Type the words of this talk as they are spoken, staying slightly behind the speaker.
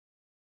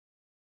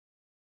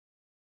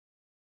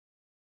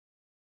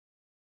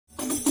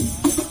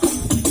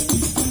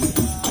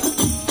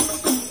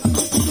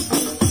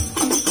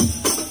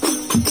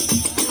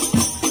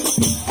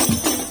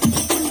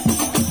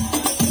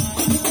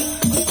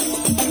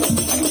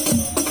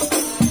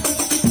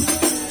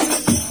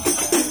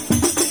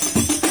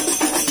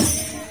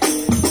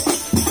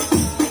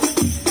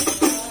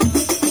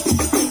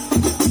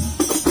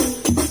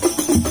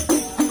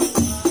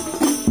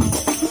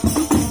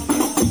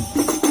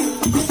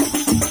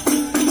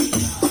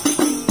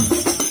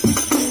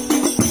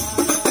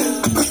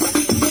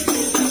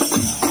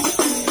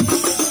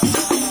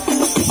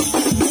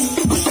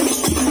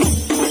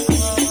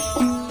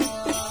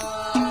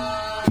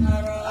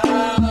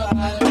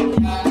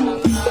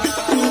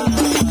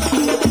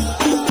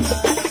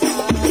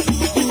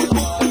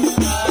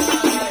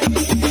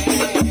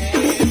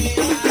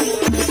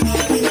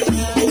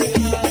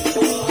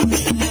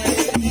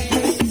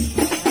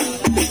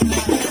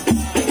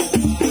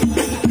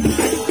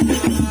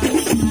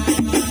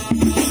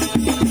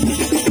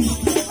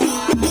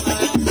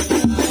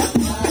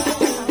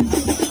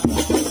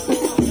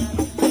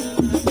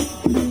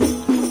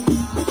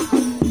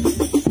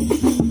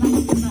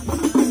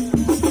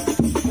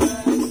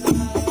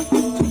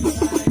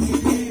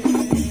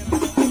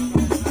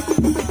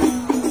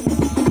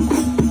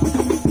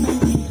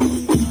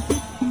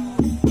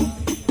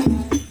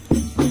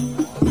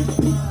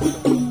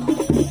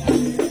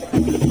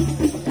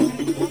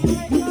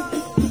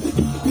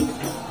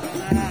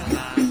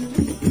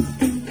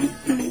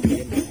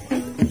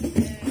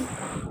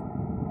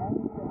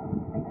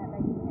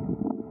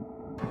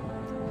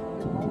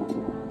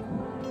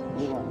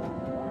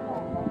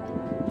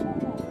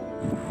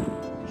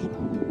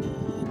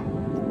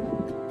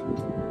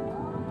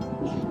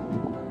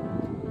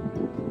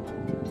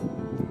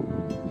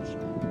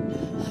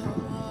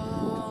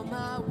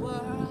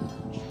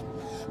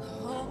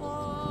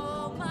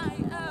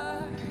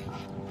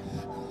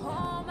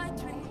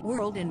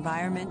World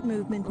Environment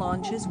Movement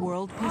launches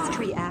World Peace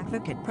Tree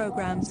Advocate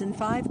programs in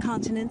 5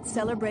 continents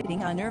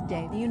celebrating on Earth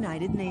Day. The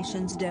United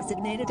Nations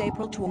designated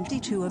April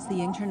 22 as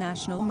the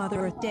International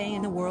Mother Earth Day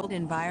and the World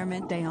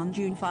Environment Day on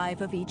June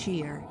 5 of each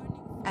year.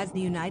 As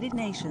the United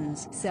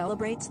Nations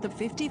celebrates the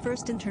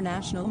 51st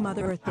International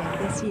Mother Earth Day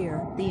this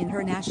year, the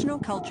International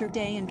Culture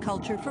Day and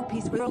Culture for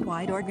Peace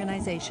Worldwide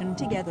organization,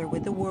 together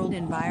with the World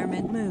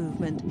Environment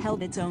Movement,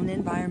 held its own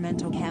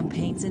environmental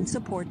campaigns in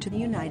support to the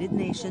United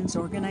Nations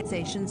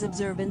organization's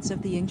observance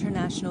of the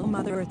International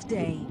Mother Earth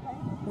Day.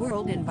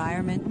 World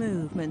Environment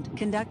Movement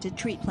conducted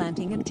tree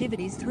planting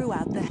activities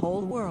throughout the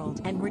whole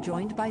world and were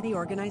joined by the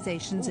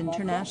organization's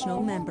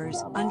international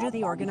members under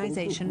the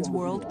organization's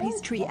World Peace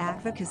Tree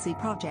Advocacy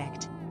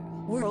Project.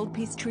 World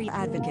Peace Tree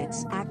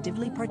Advocates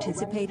actively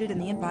participated in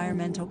the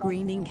environmental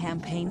greening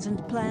campaigns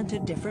and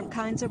planted different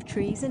kinds of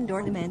trees and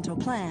ornamental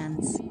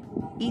plants.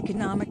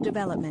 Economic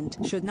development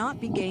should not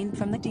be gained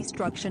from the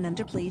destruction and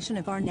depletion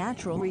of our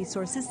natural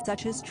resources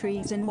such as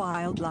trees and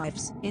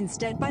wildlife,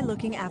 instead by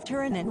looking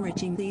after and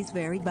enriching these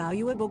very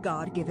valuable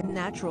God-given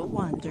natural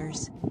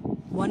wonders.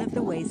 One of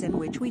the ways in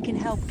which we can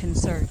help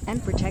conserve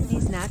and protect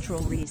these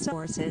natural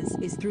resources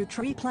is through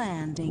tree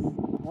planting.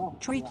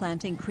 Tree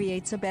planting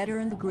creates a better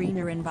and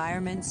greener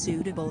environment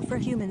suitable for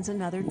humans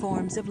and other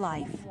forms of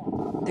life.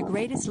 The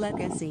greatest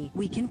legacy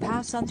we can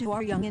pass on to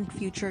our young and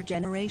future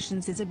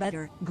generations is a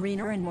better,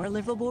 greener and more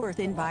livable Earth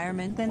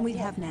environment than we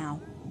have now.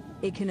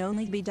 It can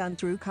only be done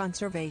through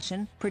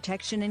conservation,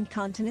 protection and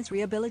continuous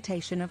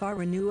rehabilitation of our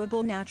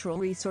renewable natural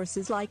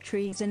resources like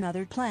trees and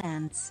other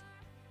plants.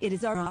 It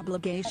is our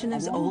obligation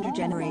as older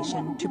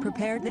generation to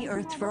prepare the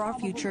Earth for our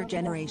future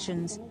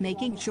generations,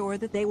 making sure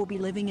that they will be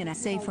living in a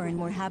safer and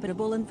more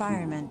habitable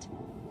environment.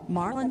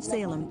 Marlon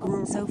Salem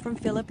Gruso from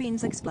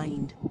Philippines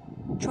explained.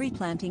 Tree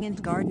planting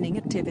and gardening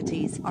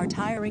activities are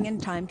tiring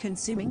and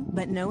time-consuming,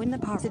 but knowing the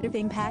positive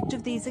impact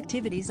of these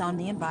activities on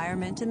the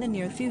environment in the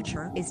near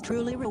future is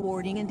truly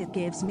rewarding, and it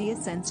gives me a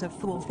sense of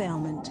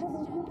fulfillment.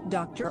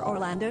 Dr.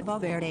 Orlando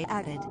Valverde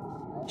added.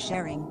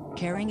 Sharing,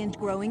 caring and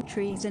growing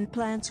trees and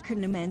plants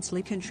can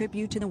immensely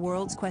contribute to the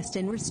world's quest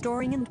in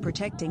restoring and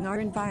protecting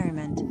our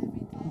environment.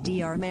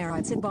 Dr.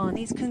 Merat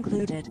Sabanis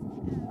concluded.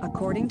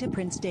 According to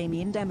Prince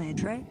Damien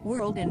Demetre,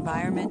 World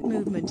Environment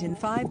Movement in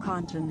 5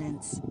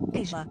 continents,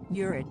 Asia,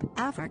 Europe,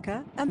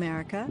 Africa,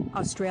 America,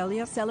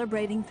 Australia,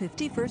 celebrating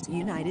 51st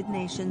United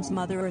Nations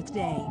Mother Earth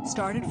Day,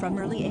 started from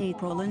early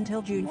April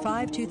until June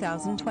 5,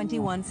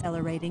 2021,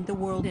 celebrating the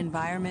World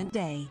Environment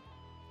Day.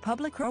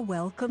 Public are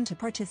welcome to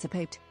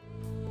participate.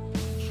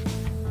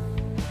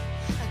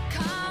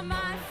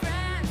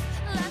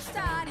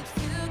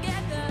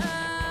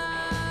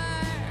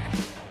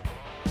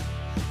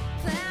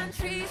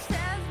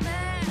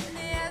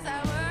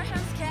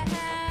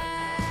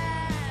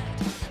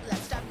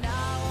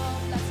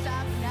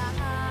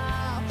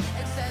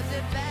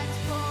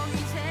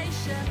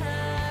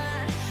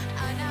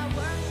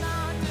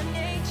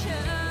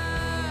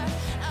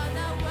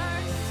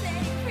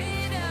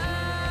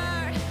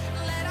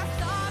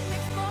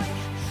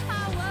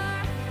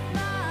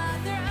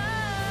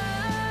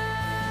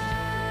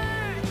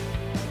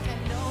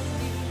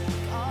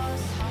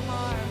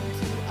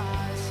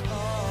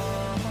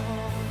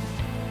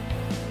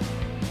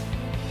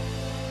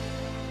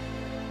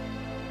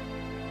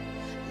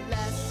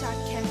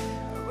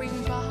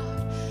 Caring about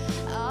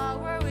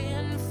our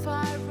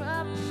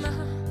environment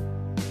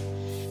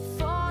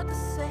for the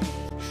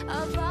sake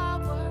of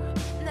our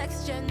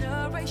next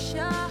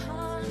generation.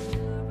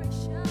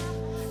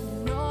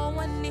 No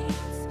one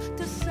needs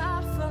to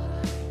suffer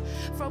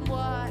from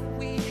what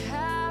we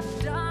have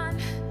done.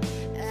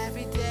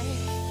 Every day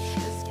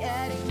is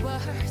getting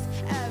worse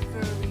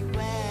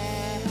everywhere.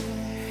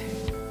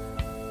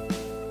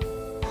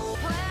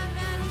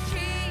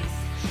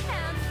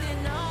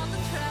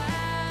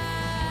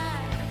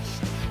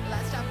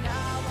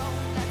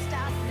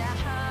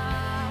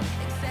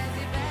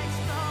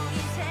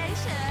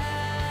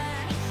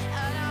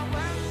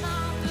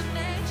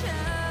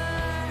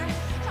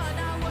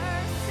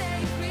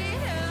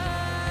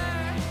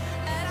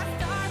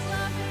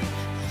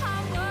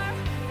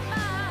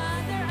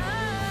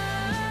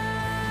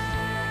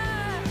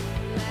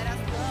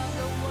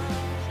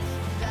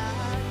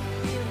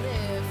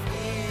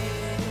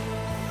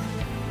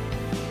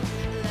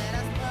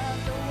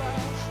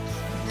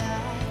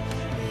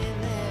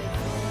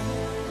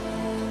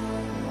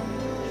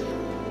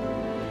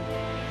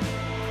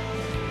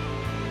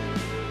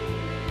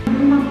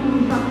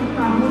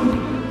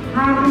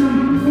 Hari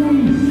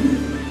Bumi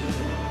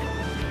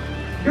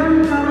dan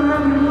karena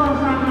di luar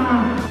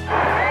sana